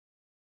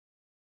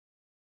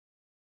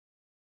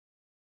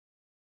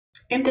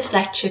In this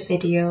lecture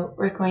video,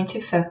 we're going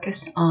to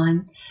focus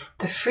on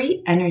the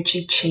free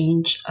energy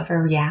change of a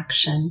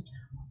reaction,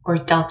 or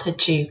delta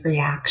G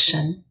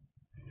reaction.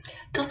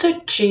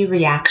 Delta G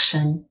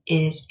reaction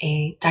is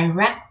a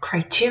direct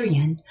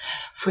criterion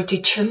for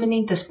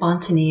determining the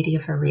spontaneity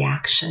of a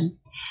reaction,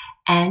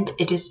 and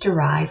it is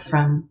derived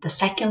from the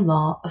second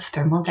law of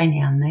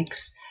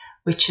thermodynamics,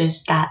 which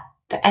is that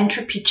the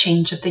entropy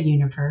change of the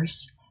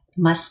universe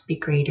must be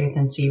greater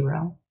than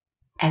zero.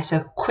 As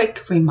a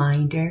quick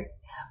reminder,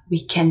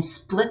 we can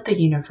split the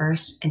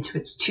universe into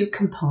its two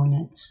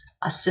components,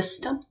 a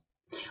system,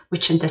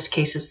 which in this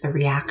case is the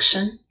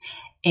reaction,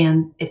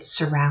 and its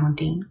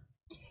surrounding.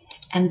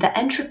 And the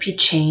entropy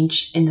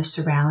change in the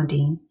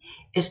surrounding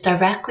is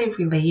directly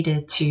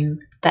related to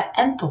the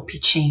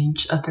enthalpy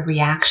change of the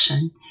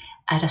reaction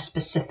at a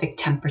specific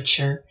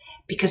temperature,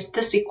 because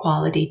this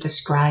equality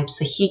describes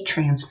the heat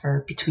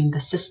transfer between the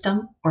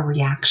system or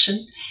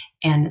reaction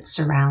and its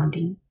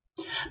surrounding.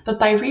 But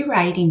by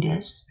rewriting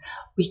this,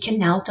 we can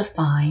now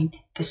define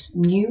this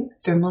new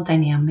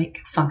thermodynamic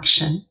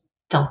function,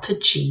 delta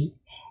G,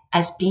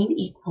 as being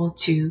equal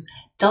to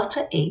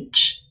delta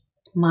H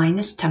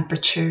minus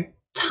temperature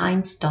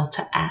times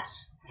delta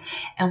S.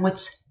 And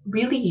what's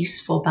really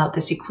useful about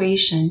this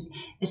equation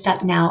is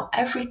that now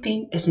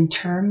everything is in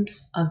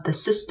terms of the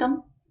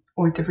system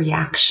or the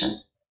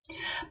reaction.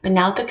 But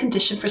now the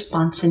condition for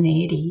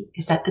spontaneity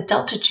is that the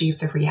delta G of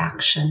the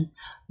reaction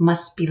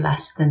must be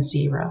less than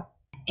zero.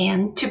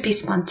 And to be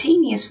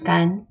spontaneous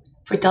then,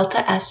 for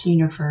delta S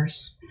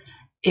universe,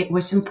 it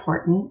was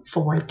important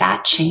for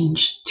that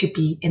change to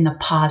be in the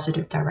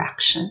positive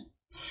direction.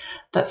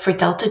 But for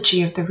delta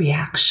G of the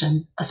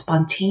reaction, a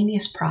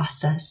spontaneous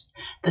process,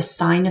 the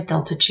sign of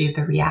delta G of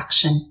the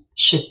reaction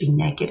should be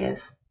negative.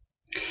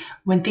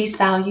 When these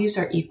values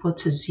are equal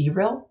to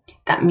zero,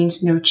 that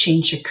means no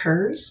change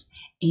occurs,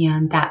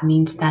 and that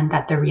means then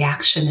that the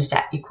reaction is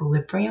at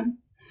equilibrium.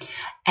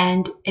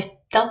 And if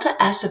delta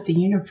S of the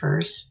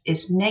universe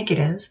is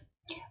negative,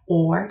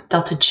 or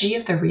delta G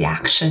of the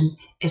reaction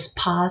is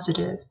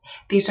positive,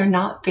 these are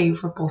not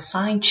favorable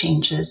sign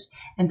changes,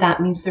 and that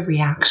means the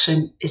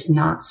reaction is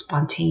not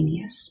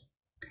spontaneous.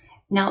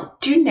 Now,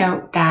 do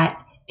note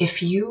that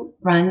if you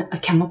run a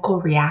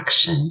chemical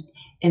reaction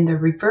in the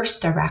reverse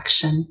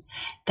direction,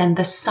 then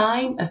the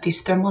sign of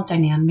these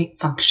thermodynamic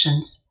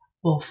functions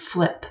will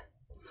flip.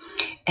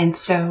 And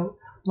so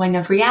when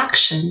a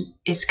reaction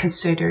is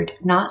considered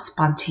not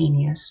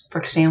spontaneous, for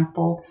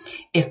example,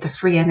 if the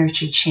free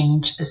energy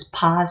change is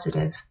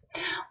positive,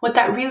 what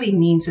that really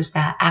means is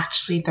that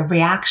actually the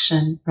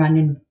reaction run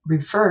in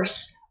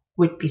reverse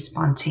would be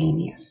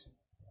spontaneous.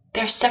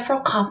 There are several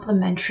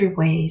complementary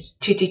ways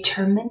to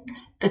determine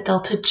the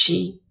delta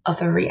G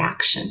of a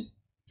reaction.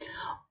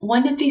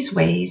 One of these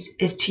ways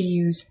is to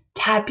use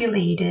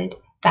tabulated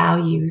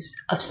values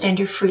of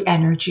standard free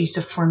energies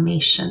of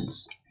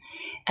formations.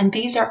 And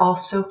these are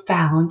also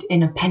found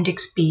in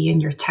Appendix B in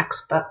your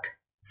textbook.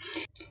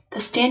 The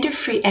standard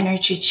free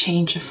energy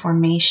change of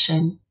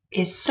formation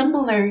is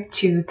similar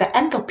to the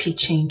enthalpy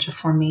change of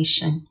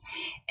formation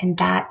in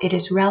that it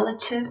is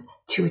relative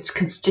to its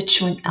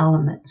constituent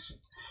elements.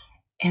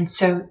 And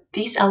so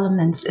these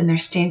elements in their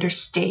standard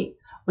state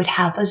would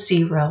have a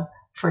zero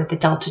for the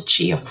delta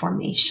G of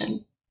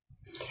formation.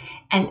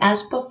 And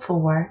as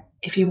before,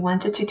 if you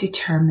wanted to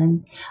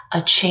determine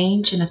a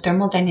change in a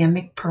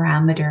thermodynamic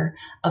parameter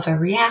of a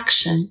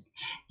reaction,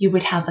 you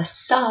would have a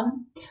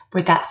sum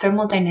where that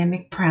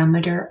thermodynamic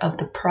parameter of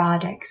the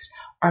products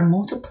are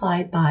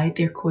multiplied by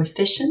their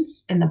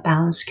coefficients in the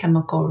balanced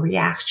chemical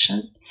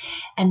reaction,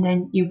 and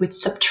then you would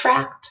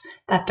subtract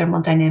that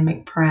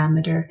thermodynamic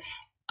parameter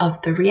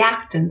of the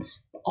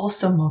reactants,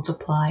 also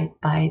multiplied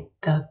by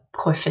the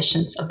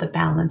coefficients of the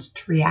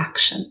balanced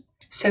reaction.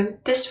 So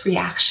this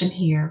reaction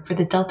here for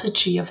the delta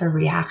G of a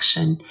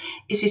reaction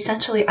is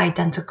essentially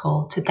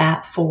identical to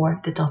that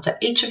for the delta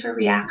H of a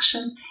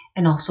reaction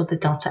and also the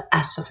delta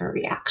S of a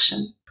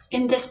reaction.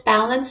 In this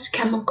balanced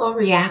chemical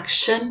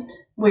reaction,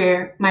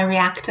 where my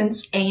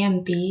reactants A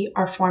and B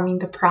are forming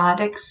the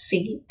products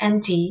C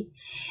and D,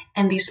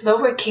 and these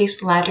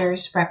lowercase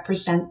letters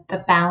represent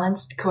the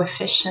balanced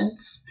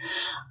coefficients,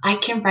 I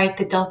can write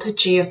the delta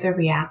G of the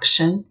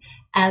reaction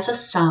as a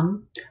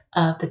sum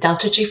of the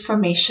delta G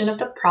formation of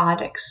the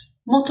products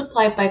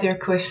multiplied by their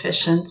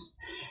coefficients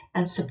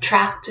and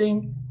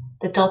subtracting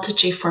the delta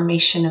G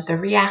formation of the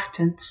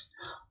reactants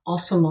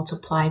also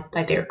multiplied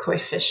by their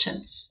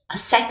coefficients. A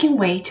second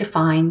way to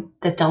find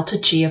the delta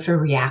G of a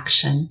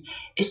reaction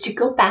is to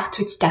go back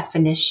to its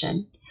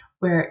definition,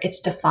 where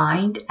it's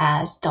defined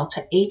as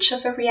delta H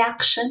of a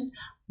reaction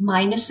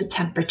minus the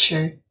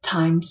temperature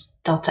times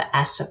delta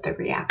S of the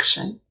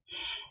reaction.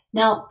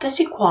 Now, this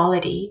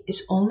equality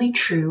is only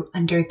true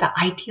under the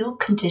ideal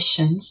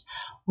conditions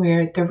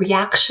where the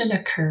reaction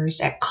occurs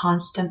at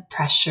constant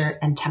pressure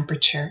and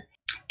temperature.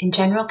 In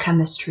general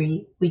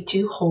chemistry, we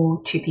do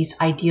hold to these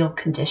ideal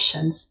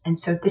conditions, and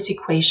so this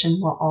equation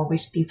will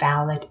always be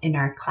valid in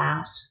our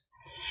class.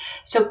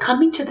 So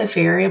coming to the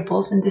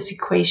variables in this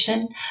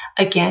equation,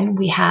 again,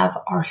 we have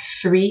our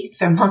three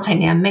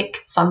thermodynamic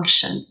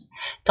functions,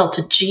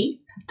 delta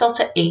G,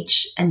 delta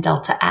H, and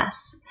delta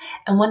S.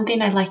 And one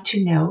thing I'd like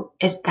to note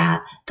is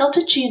that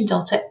delta G and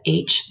delta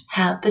H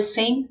have the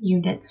same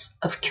units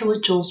of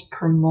kilojoules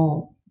per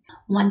mole.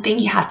 One thing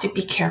you have to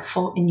be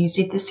careful in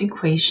using this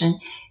equation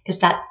is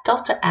that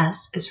delta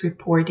S is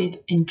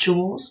reported in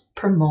joules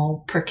per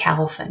mole per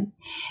Kelvin.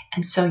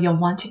 And so you'll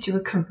want to do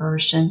a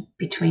conversion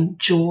between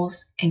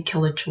joules and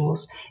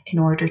kilojoules in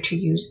order to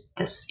use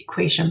this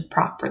equation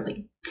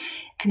properly.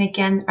 And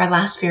again, our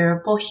last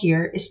variable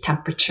here is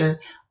temperature,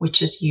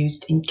 which is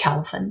used in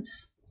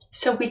kelvins.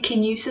 So we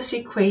can use this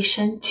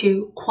equation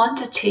to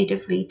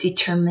quantitatively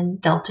determine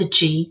delta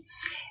G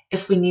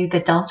if we knew the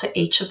delta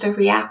H of the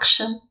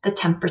reaction, the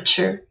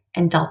temperature,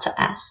 and delta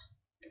S.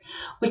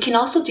 We can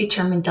also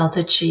determine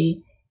delta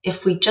G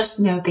if we just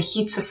know the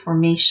heats of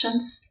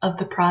formations of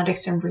the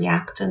products and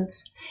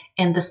reactants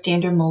and the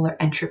standard molar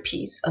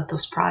entropies of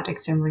those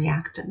products and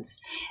reactants.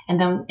 And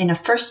then in a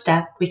first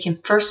step, we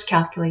can first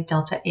calculate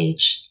delta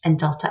H and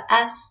delta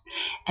S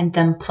and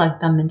then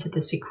plug them into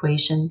this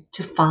equation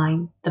to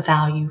find the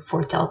value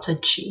for delta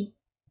G.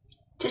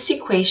 This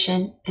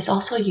equation is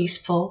also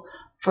useful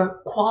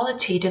for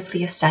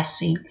qualitatively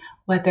assessing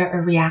whether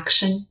a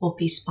reaction will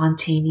be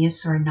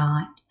spontaneous or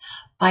not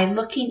by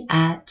looking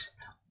at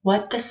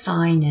what the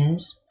sign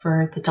is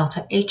for the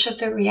delta H of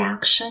the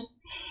reaction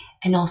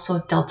and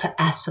also delta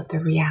S of the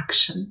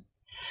reaction.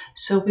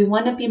 So we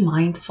want to be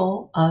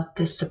mindful of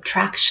the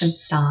subtraction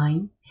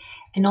sign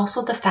and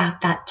also the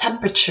fact that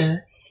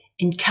temperature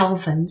in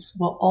kelvins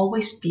will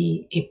always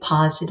be a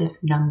positive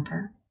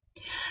number.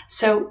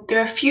 So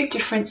there are a few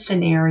different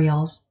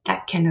scenarios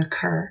that can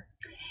occur,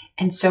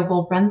 and so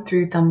we'll run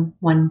through them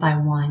one by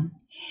one.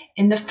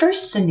 In the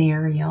first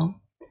scenario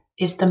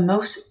is the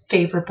most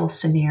favorable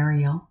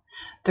scenario.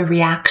 The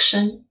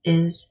reaction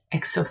is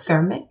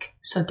exothermic,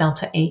 so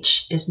delta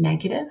H is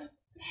negative,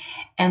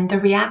 and the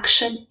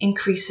reaction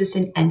increases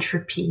in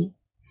entropy,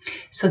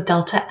 so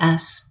delta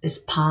S is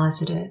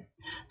positive.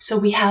 So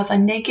we have a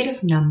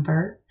negative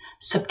number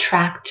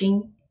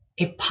subtracting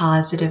a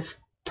positive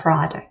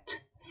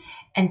product.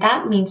 And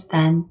that means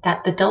then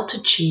that the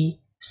delta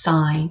G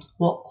sign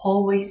will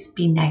always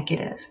be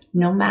negative,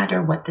 no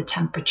matter what the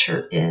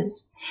temperature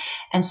is.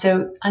 And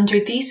so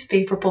under these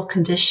favorable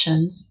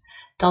conditions,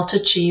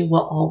 delta G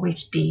will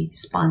always be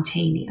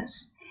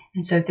spontaneous.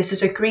 And so this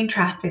is a green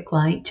traffic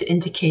light to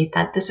indicate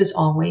that this is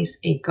always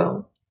a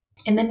go.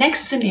 In the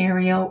next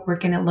scenario, we're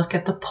going to look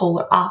at the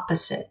polar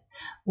opposite,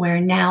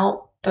 where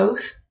now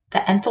both the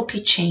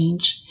enthalpy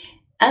change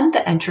and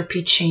the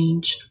entropy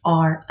change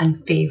are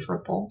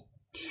unfavorable.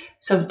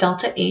 So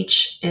delta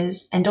H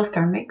is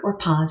endothermic or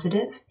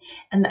positive,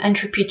 and the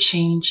entropy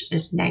change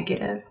is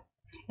negative.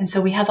 And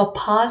so we have a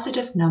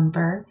positive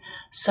number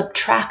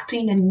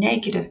subtracting a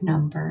negative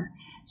number.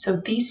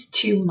 So these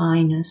two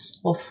minus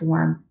will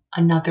form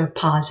another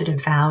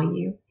positive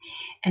value.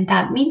 And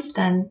that means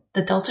then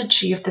the delta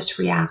G of this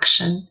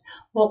reaction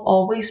will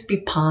always be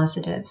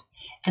positive.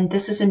 And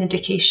this is an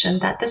indication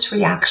that this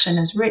reaction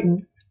as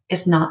written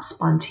is not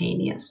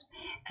spontaneous,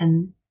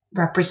 and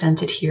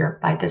represented here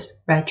by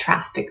this red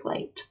traffic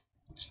light.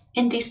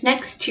 In these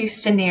next two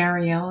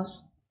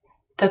scenarios,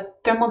 the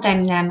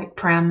thermodynamic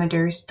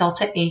parameters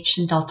delta H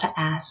and delta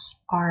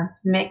S are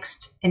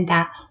mixed in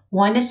that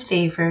one is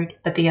favored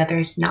but the other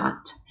is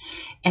not.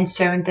 And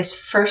so in this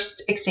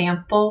first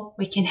example,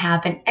 we can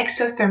have an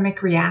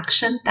exothermic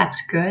reaction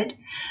that's good,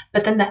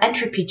 but then the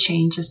entropy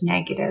change is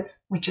negative,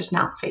 which is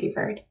not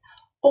favored.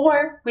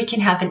 Or we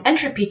can have an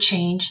entropy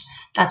change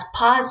that's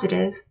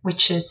positive,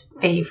 which is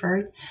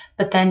favored,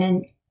 but then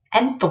an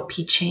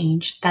enthalpy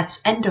change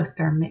that's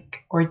endothermic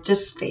or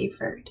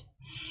disfavored.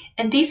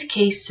 In these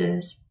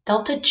cases,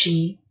 delta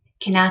G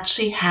can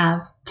actually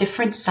have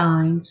different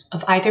signs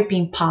of either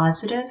being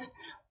positive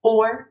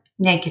or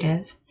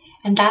negative,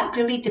 and that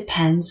really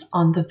depends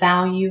on the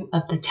value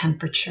of the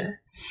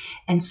temperature.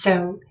 And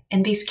so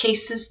in these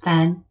cases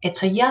then,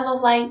 it's a yellow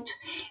light,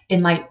 it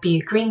might be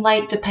a green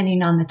light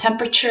depending on the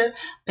temperature,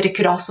 but it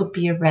could also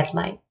be a red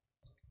light.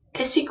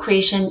 This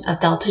equation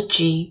of delta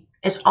G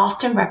is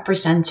often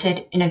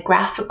represented in a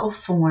graphical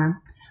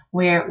form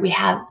where we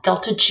have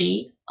delta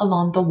G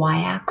along the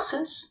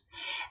y-axis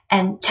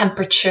and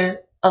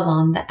temperature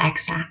along the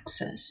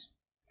x-axis.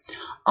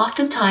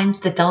 Oftentimes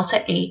the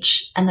delta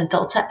H and the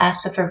delta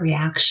S of a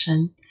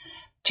reaction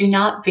do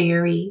not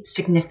vary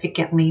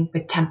significantly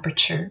with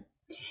temperature.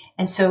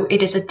 And so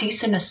it is a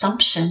decent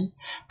assumption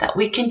that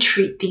we can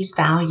treat these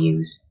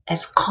values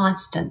as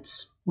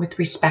constants with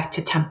respect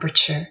to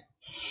temperature.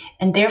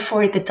 And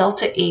therefore the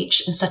delta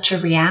H in such a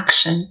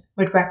reaction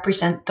would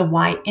represent the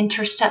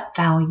y-intercept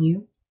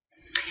value,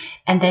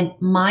 and then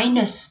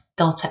minus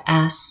delta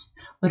S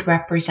would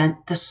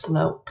represent the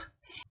slope.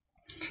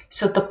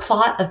 So the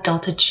plot of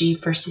delta G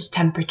versus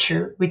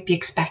temperature would be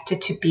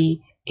expected to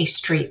be a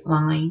straight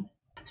line.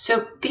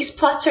 So these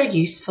plots are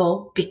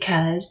useful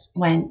because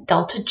when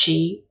delta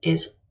G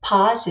is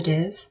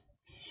positive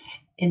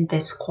in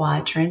this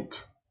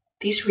quadrant,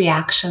 these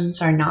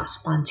reactions are not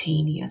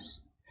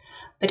spontaneous.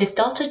 But if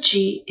delta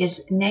G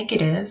is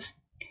negative,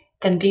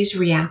 then these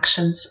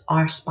reactions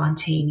are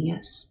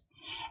spontaneous.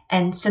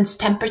 And since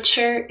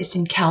temperature is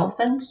in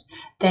kelvins,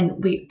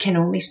 then we can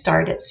only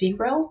start at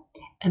 0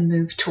 and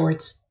move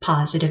towards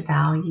positive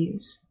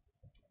values.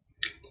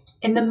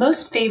 In the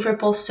most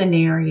favorable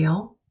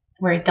scenario,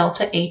 where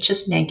delta H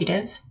is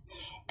negative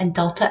and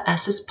delta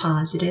S is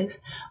positive,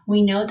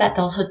 we know that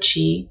delta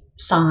G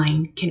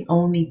sign can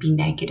only be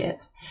negative.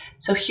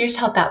 So here's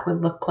how that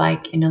would look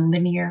like in a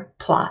linear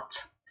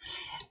plot.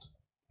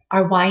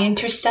 Our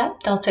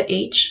y-intercept, delta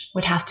H,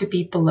 would have to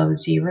be below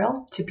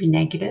 0 to be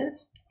negative.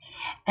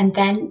 And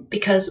then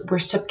because we're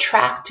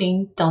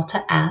subtracting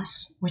delta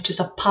S, which is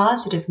a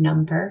positive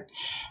number,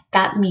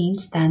 that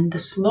means then the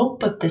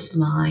slope of this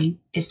line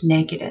is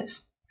negative.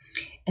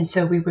 And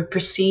so we would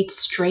proceed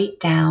straight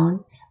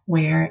down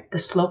where the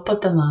slope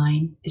of the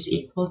line is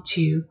equal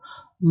to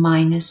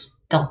minus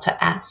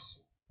delta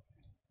S.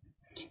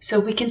 So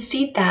we can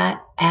see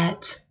that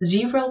at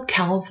 0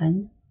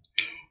 Kelvin,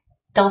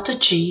 delta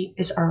G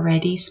is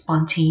already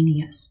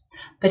spontaneous.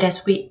 But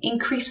as we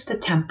increase the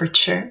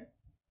temperature,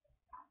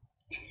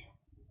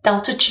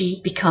 delta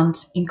G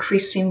becomes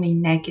increasingly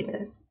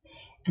negative.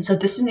 And so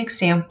this is an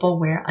example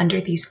where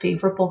under these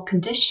favorable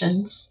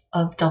conditions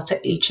of delta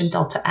H and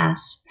delta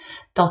S,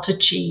 delta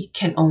G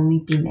can only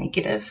be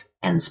negative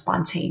and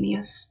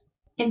spontaneous.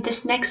 In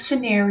this next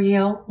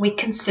scenario, we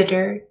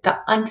consider the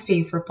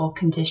unfavorable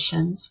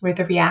conditions where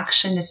the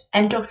reaction is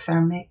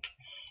endothermic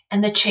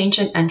and the change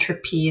in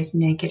entropy is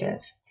negative.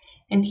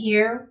 And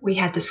here we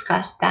had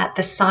discussed that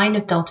the sign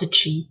of delta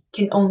G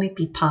can only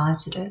be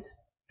positive.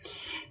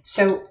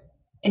 So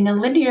in a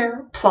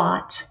linear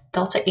plot,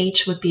 delta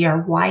H would be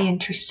our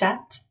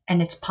y-intercept,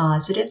 and it's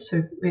positive,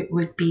 so it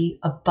would be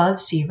above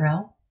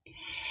 0.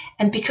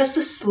 And because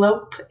the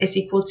slope is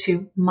equal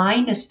to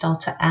minus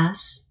delta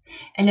S,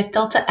 and if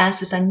delta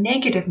S is a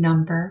negative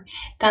number,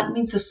 that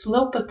means the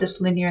slope of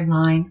this linear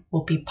line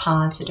will be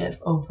positive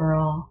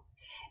overall.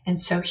 And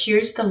so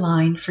here's the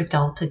line for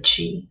delta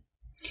G.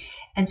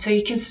 And so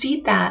you can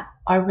see that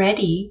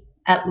already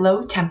at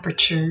low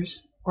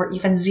temperatures, or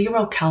even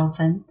 0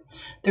 Kelvin,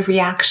 the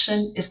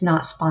reaction is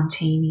not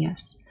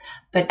spontaneous.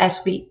 But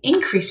as we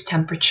increase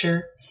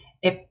temperature,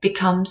 it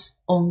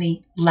becomes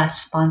only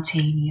less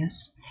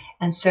spontaneous.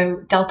 And so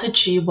delta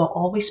G will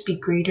always be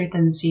greater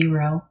than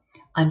 0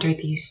 under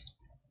these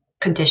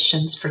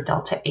conditions for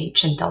delta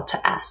H and delta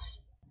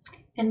S.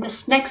 In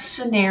this next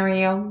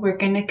scenario, we're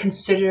going to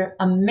consider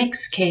a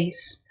mixed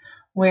case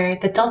where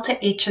the delta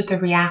H of the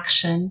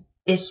reaction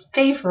is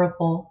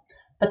favorable,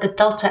 but the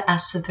delta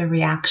S of the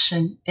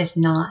reaction is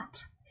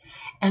not.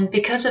 And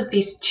because of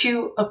these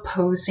two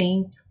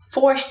opposing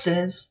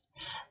forces,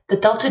 the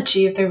delta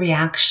G of the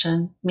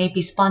reaction may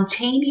be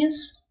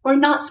spontaneous or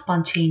not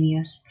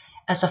spontaneous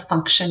as a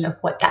function of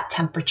what that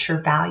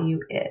temperature value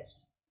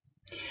is.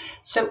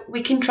 So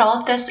we can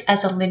draw this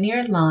as a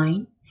linear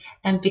line,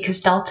 and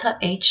because delta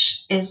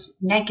H is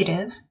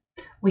negative,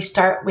 we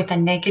start with a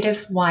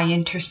negative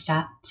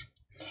y-intercept.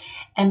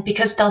 And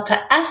because delta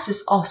S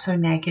is also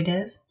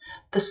negative,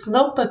 the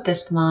slope of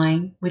this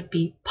line would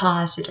be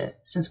positive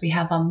since we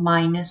have a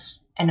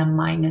minus and a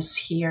minus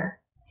here.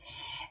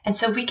 And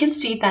so we can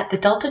see that the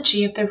delta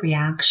G of the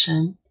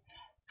reaction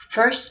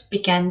first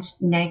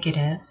begins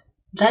negative,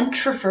 then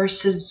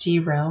traverses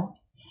 0,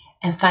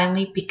 and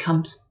finally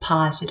becomes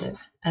positive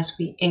as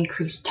we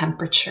increase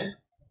temperature.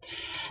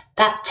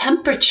 That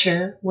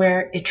temperature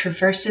where it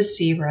traverses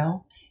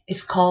 0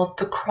 is called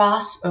the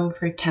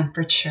crossover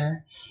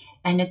temperature,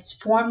 and it's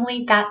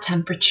formally that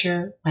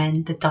temperature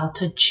when the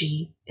delta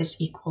G is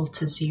equal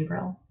to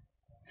 0.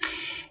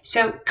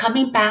 So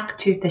coming back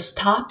to this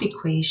top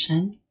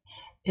equation,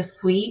 if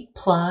we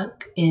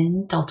plug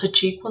in delta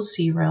G equals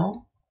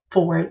 0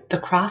 for the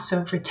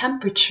crossover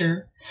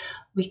temperature,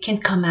 we can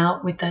come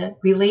out with a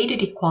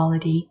related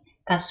equality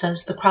that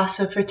says the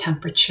crossover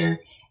temperature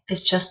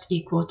is just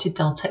equal to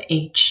delta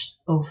H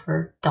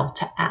over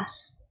delta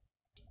S.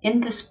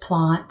 In this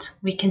plot,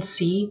 we can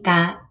see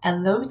that at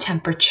low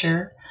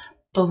temperature,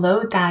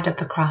 below that of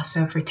the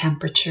crossover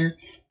temperature,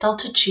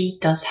 delta G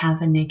does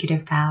have a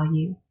negative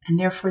value, and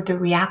therefore the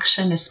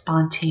reaction is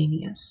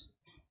spontaneous.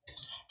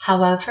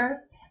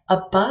 However,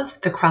 above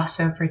the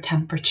crossover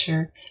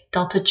temperature,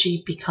 delta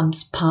G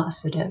becomes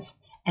positive,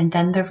 and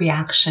then the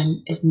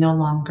reaction is no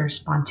longer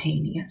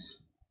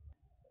spontaneous.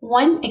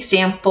 One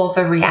example of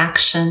a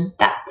reaction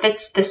that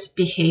fits this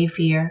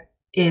behavior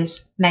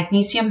is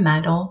magnesium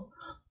metal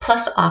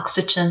plus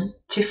oxygen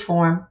to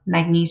form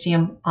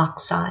magnesium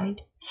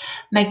oxide.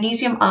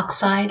 Magnesium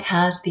oxide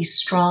has these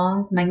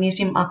strong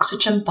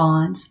magnesium-oxygen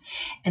bonds,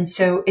 and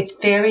so it's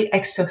very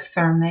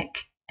exothermic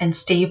and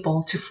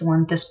stable to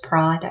form this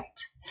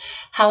product.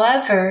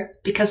 However,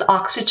 because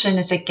oxygen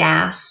is a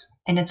gas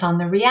and it's on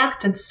the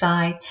reactant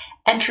side,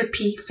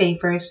 entropy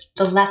favors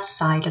the left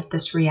side of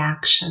this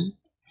reaction.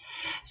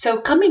 So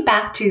coming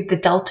back to the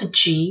delta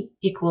G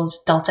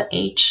equals delta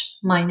H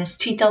minus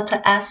T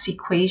delta S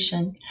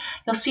equation,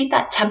 you'll see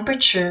that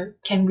temperature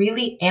can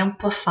really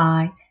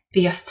amplify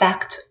the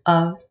effect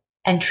of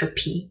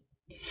entropy,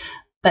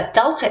 but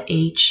delta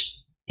H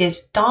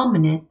is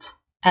dominant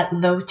at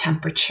low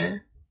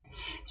temperature.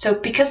 So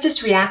because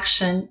this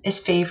reaction is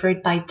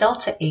favored by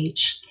delta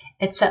H,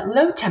 it's at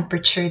low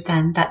temperature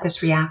then that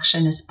this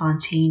reaction is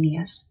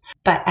spontaneous.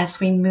 But as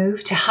we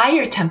move to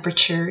higher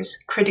temperatures,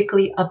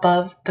 critically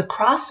above the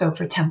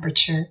crossover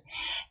temperature,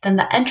 then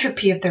the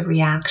entropy of the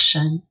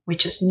reaction,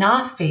 which is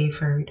not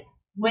favored,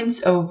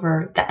 wins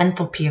over the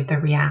enthalpy of the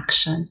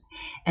reaction,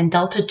 and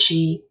delta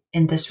G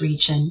in this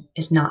region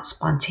is not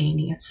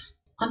spontaneous.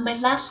 On my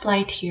last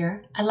slide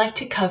here, I'd like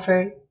to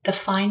cover the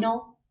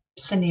final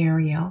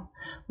scenario,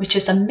 which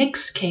is a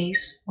mixed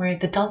case where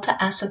the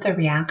delta S of the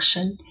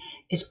reaction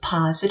is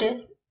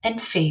positive and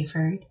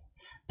favored,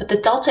 but the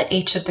delta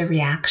H of the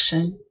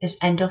reaction is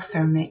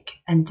endothermic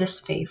and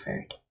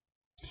disfavored.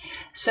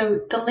 So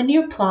the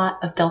linear plot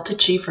of delta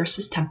G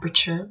versus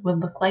temperature would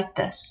look like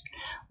this,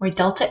 where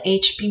delta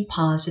H being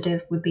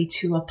positive would lead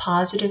to a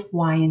positive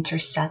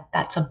y-intercept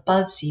that's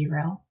above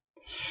 0.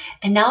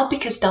 And now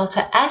because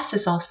delta S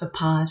is also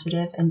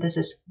positive, and this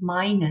is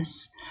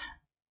minus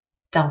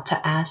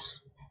delta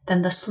S,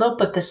 then the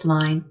slope of this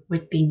line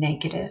would be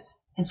negative.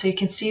 And so you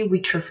can see we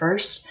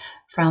traverse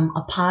from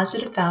a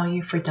positive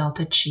value for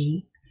delta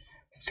G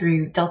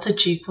through delta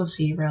G equals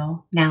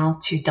 0, now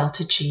to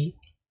delta G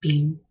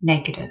being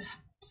negative.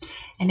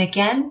 And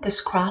again,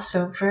 this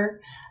crossover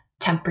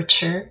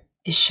temperature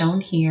is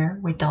shown here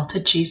where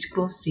delta G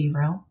equals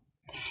 0.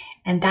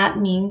 And that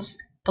means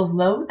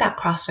below that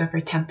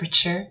crossover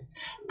temperature,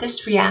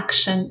 this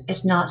reaction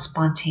is not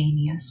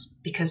spontaneous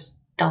because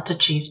delta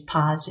G is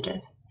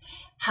positive.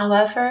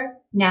 However,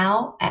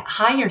 now at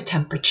higher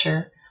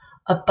temperature,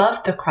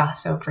 above the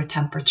crossover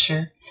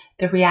temperature,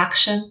 the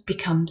reaction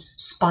becomes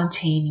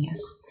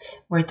spontaneous,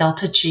 where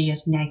delta G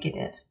is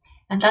negative.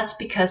 And that's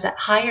because at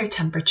higher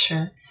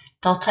temperature,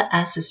 delta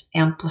S is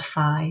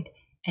amplified.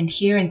 And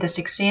here in this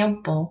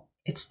example,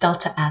 it's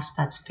delta S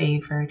that's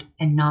favored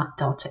and not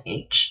delta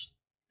H.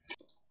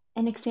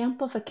 An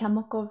example of a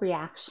chemical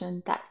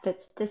reaction that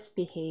fits this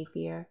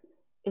behavior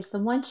is the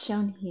one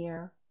shown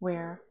here,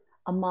 where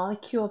a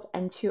molecule of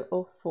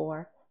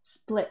N2O4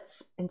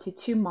 splits into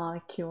 2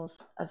 molecules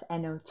of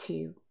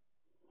NO2.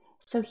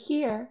 So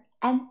here,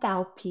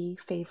 enthalpy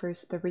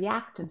favors the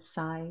reactant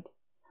side,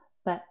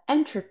 but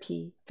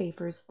entropy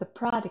favors the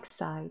product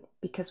side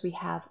because we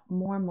have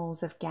more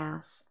moles of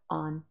gas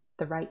on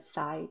the right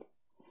side.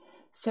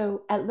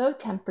 So at low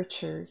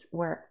temperatures,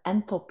 where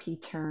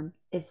enthalpy term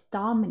is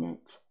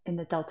dominant in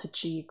the delta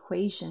G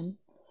equation,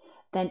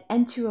 then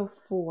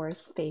N2O4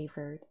 is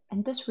favored,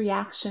 and this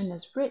reaction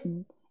as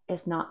written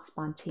is not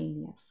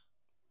spontaneous.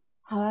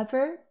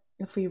 However,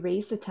 if we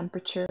raise the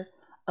temperature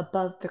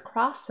above the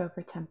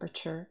crossover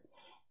temperature,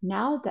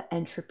 now the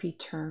entropy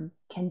term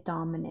can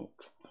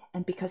dominate,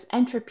 and because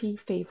entropy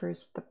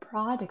favors the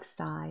product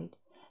side,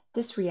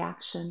 this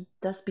reaction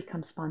does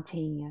become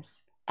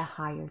spontaneous at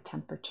higher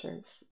temperatures.